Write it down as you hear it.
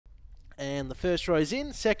And the first row's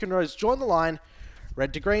in, second row's join the line.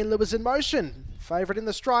 Red to green, Lewis in motion. Favourite in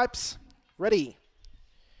the stripes. Ready.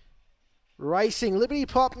 Racing, Liberty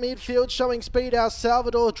Pop midfield, showing speed. El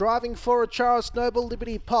Salvador driving forward. Charles Noble,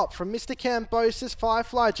 Liberty Pop from Mr. Cambosis.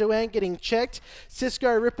 Firefly Joanne getting checked.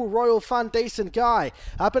 Cisco Ripple, Royal Fun, Decent Guy.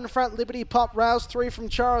 Up in front, Liberty Pop rails 3 from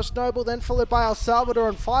Charles Noble, then followed by El Salvador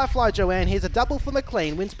and Firefly Joanne. Here's a double for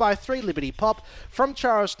McLean, wins by 3, Liberty Pop from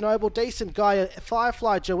Charles Noble, Decent Guy,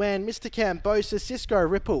 Firefly Joanne, Mr. Cambosis, Cisco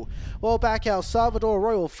Ripple. Well back, El Salvador,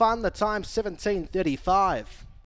 Royal Fun, the time 17:35.